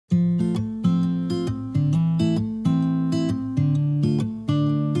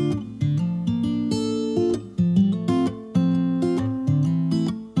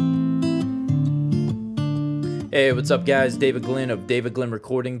Hey, what's up guys? David Glenn of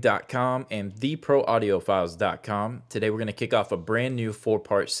davidglennrecording.com and theproaudiofiles.com. Today we're going to kick off a brand new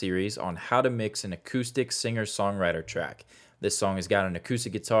 4-part series on how to mix an acoustic singer-songwriter track. This song has got an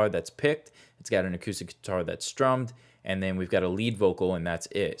acoustic guitar that's picked, it's got an acoustic guitar that's strummed, and then we've got a lead vocal and that's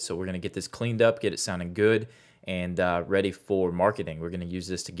it. So we're going to get this cleaned up, get it sounding good, and ready for marketing. We're going to use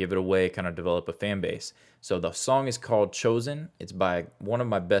this to give it away, kind of develop a fan base. So the song is called Chosen. It's by one of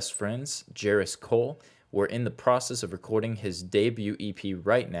my best friends, Jaris Cole. We're in the process of recording his debut EP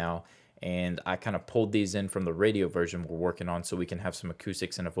right now, and I kind of pulled these in from the radio version we're working on so we can have some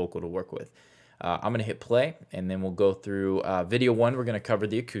acoustics and a vocal to work with. I'm going to hit play, and then we'll go through video 1, we're going to cover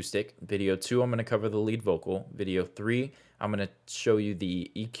the acoustic. Video 2, I'm going to cover the lead vocal. Video 3, I'm going to show you the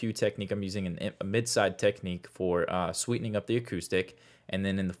EQ technique. I'm using a mid-side technique for sweetening up the acoustic. And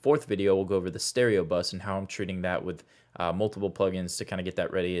then in the 4th video, we'll go over the stereo bus and how I'm treating that with multiple plugins to kind of get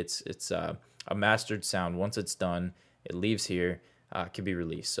that ready. It's a mastered sound. Once it's done, it leaves here, can be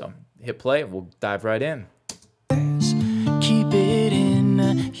released. So hit play, we'll dive right in. Keep it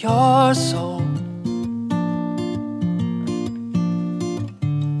in your soul.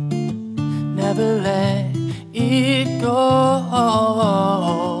 Never let it go.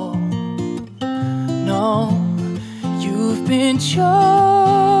 No, you've been chosen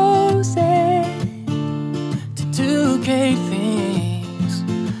to do great things.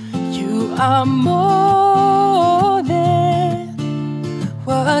 You are more than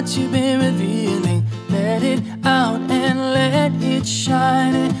what you've been revealing. Let it out and let it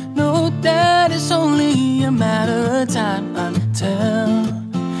shine, and know that it's only a matter of time until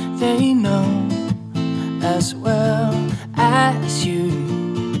they know as well as you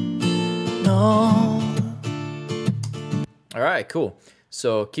know. All right, cool.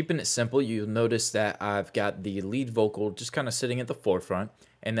 So keeping it simple, you'll notice that I've got the lead vocal just kind of sitting at the forefront,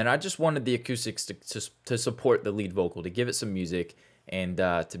 and then I just wanted the acoustics to support the lead vocal, to give it some music and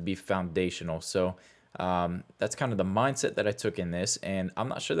to be foundational. So that's kind of the mindset that I took in this, and I'm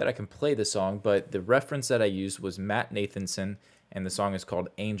not sure that I can play the song, but the reference that I used was Matt Nathanson, and the song is called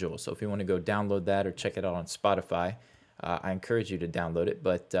Angel. So if you want to go download that or check it out on Spotify, I encourage you to download it.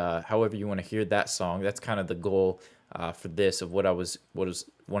 But however you want to hear that song, that's kind of the goal for this, of what I was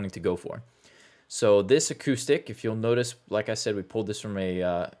wanting to go for. So this acoustic, if you'll notice, like I said, we pulled this from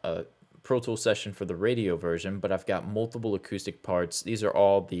a Pro Tools session for the radio version, but I've got multiple acoustic parts. These are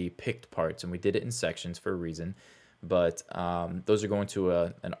all the picked parts, and we did it in sections for a reason. But those are going to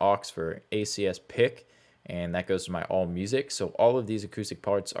an aux for ACS pick, and that goes to my all music. So all of these acoustic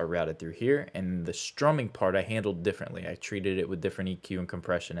parts are routed through here, and the strumming part I handled differently. I treated it with different EQ and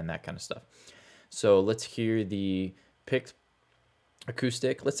compression and that kind of stuff. So let's hear the picked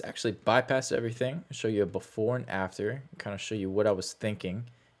acoustic. Let's actually bypass everything, show you a before and after, kind of show you what I was thinking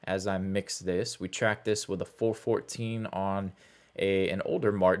as I mix this. We tracked this with a 414 on an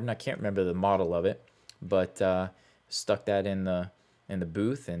older Martin. I can't remember the model of it, but stuck that in the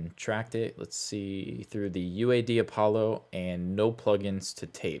booth and tracked it. Let's see, through the UAD Apollo, and no plugins to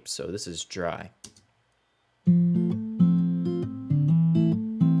tape. So this is dry.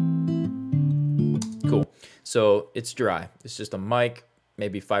 Cool. So it's dry. It's just a mic,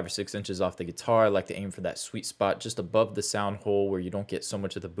 maybe 5 or 6 inches off the guitar. I like to aim for that sweet spot just above the sound hole where you don't get so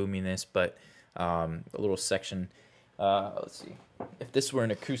much of the boominess, but a little section. Let's see. If this were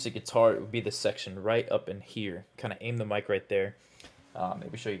an acoustic guitar, it would be the section right up in here. Kind of aim the mic right there.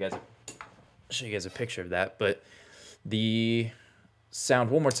 Maybe show you guys a picture of that. But the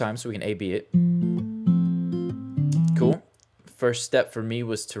sound one more time so we can A/B it. Cool. First step for me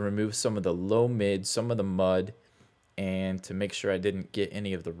was to remove some of the low mid, some of the mud, and to make sure I didn't get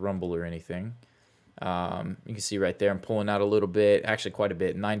any of the rumble or anything. You can see right there I'm pulling out a little bit, actually quite a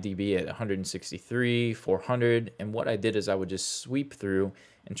bit, 9 dB at 163, 400, and what I did is I would just sweep through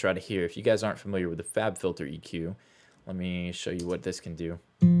and try to hear. If you guys aren't familiar with the FabFilter EQ, let me show you what this can do.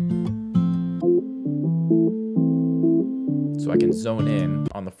 So I can zone in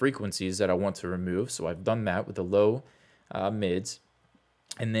on the frequencies that I want to remove, so I've done that with the low mids.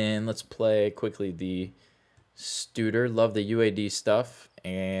 And then let's play quickly the Studer. Love the UAD stuff,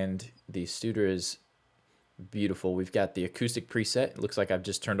 and the Studer is beautiful. We've got the acoustic preset. It looks like I've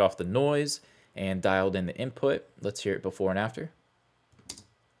just turned off the noise and dialed in the input. Let's hear it before and after.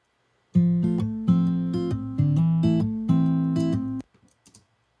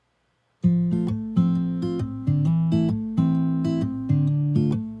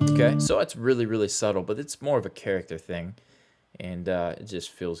 Okay, so it's really, really subtle, but it's more of a character thing, and it just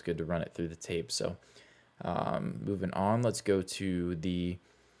feels good to run it through the tape. So moving on, let's go to the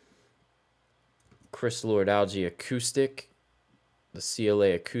Chris Lord Algae Acoustic, the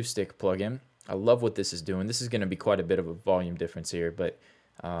CLA Acoustic plugin. I love what this is doing. This is going to be quite a bit of a volume difference here, but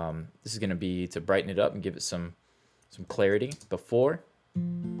this is going to be to brighten it up and give it some clarity before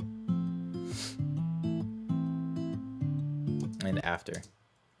and after.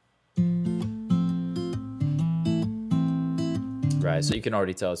 Right, so you can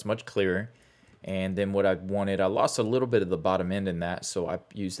already tell it's much clearer. And then what I wanted, I lost a little bit of the bottom end in that, so I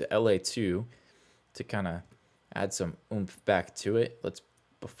used the LA2 to kind of add some oomph back to it. Let's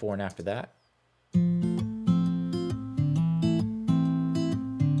before and after that. And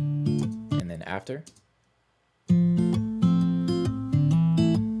then after.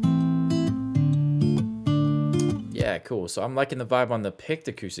 Yeah, cool. So I'm liking the vibe on the picked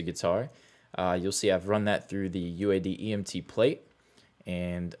acoustic guitar. You'll see I've run that through the UAD EMT plate,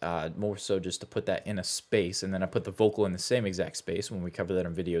 and more so just to put that in a space, and then I put the vocal in the same exact space when we cover that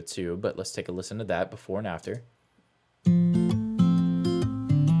in video too. But let's take a listen to that before and after. And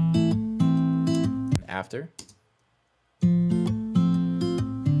after.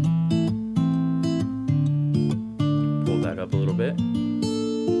 Pull that up a little bit and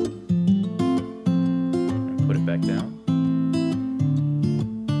put it back down.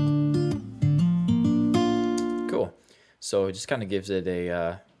 So it just kind of gives it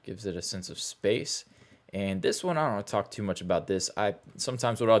a sense of space. And this one, I don't want to talk too much about this.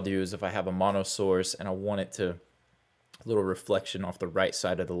 Sometimes what I'll do is if I have a mono source and I want it to a little reflection off the right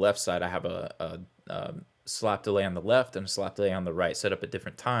side or the left side, I have a slap delay on the left and a slap delay on the right set up at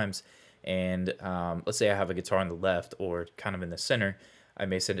different times. And let's say I have a guitar on the left or kind of in the center, I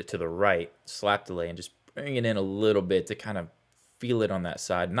may send it to the right, slap delay, and just bring it in a little bit to kind of feel it on that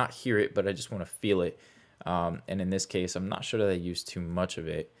side. Not hear it, but I just want to feel it. And in this case, I'm not sure that I used too much of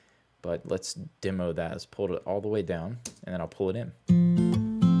it, but let's demo that. Let's pull it all the way down, and then I'll pull it in.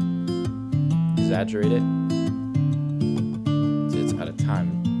 Exaggerate it. See, it's out of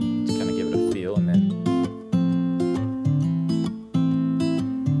time. Just kind of give it a feel, and then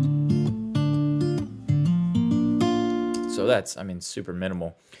so that's, I mean, super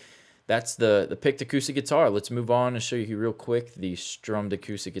minimal. That's the picked acoustic guitar. Let's move on and show you let's real quick the strummed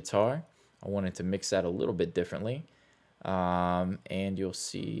acoustic guitar. I wanted to mix that a little bit differently. And you'll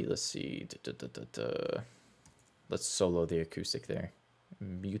see, let's see, let's solo the acoustic there.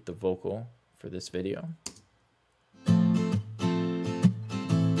 Mute the vocal for this video.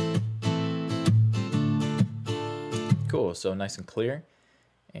 Cool, so nice and clear.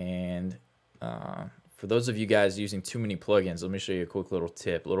 And for those of you guys using too many plugins, let me show you a quick little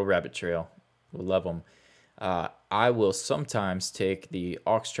tip, a little rabbit trail. We'll love them. I will sometimes take the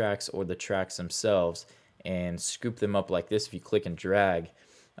aux tracks or the tracks themselves and scoop them up like this if you click and drag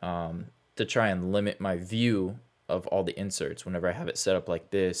to try and limit my view of all the inserts. Whenever I have it set up like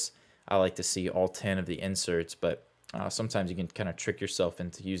this, I like to see all 10 of the inserts, but sometimes you can kind of trick yourself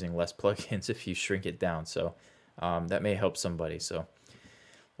into using less plugins if you shrink it down. So that may help somebody. So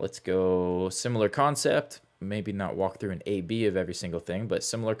let's go similar concept, maybe not walk through an A-B of every single thing, but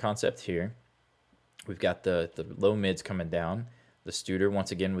similar concept here. We've got the low mids coming down, the Studer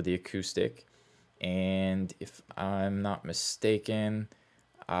once again with the acoustic, and if I'm not mistaken,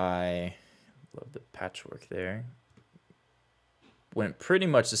 I love the patchwork there. Went pretty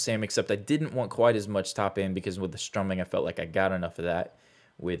much the same, except I didn't want quite as much top end because with the strumming I felt like I got enough of that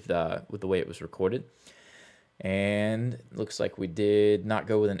with the way it was recorded. And it looks like we did not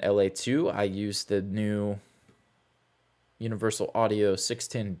go with an LA2. I used the new Universal Audio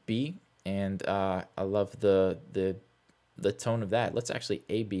 610B. And I love the tone of that. Let's actually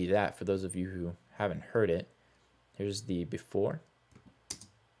A-B that for those of you who haven't heard it. Here's the before.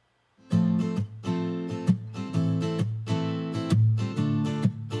 And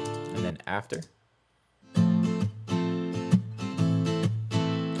then after. And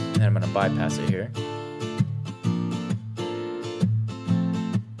then I'm going to bypass it here.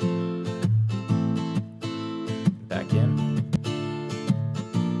 Back in.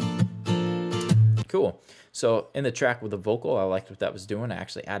 Cool. So in the track with the vocal, I liked what that was doing. I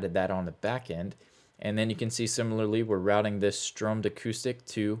actually added that on the back end. And then you can see similarly, we're routing this strummed acoustic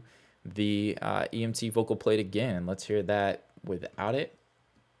to the EMT vocal plate again. Let's hear that without it.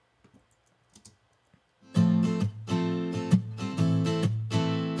 And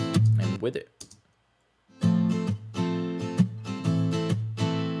with it.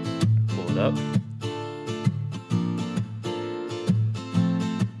 Pull it up.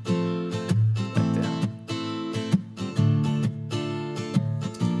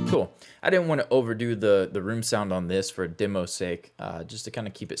 Cool. I didn't want to overdo the room sound on this for demo's sake, just to kind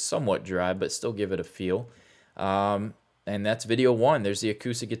of keep it somewhat dry, but still give it a feel. And that's video 1. There's the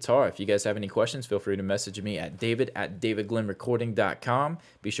acoustic guitar. If you guys have any questions, feel free to message me at david@davidglennrecording.com.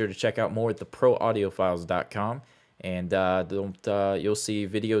 Be sure to check out more at theproaudiofiles.com. And you'll see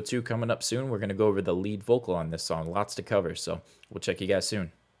video 2 coming up soon. We're going to go over the lead vocal on this song. Lots to cover, so we'll check you guys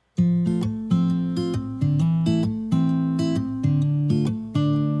soon.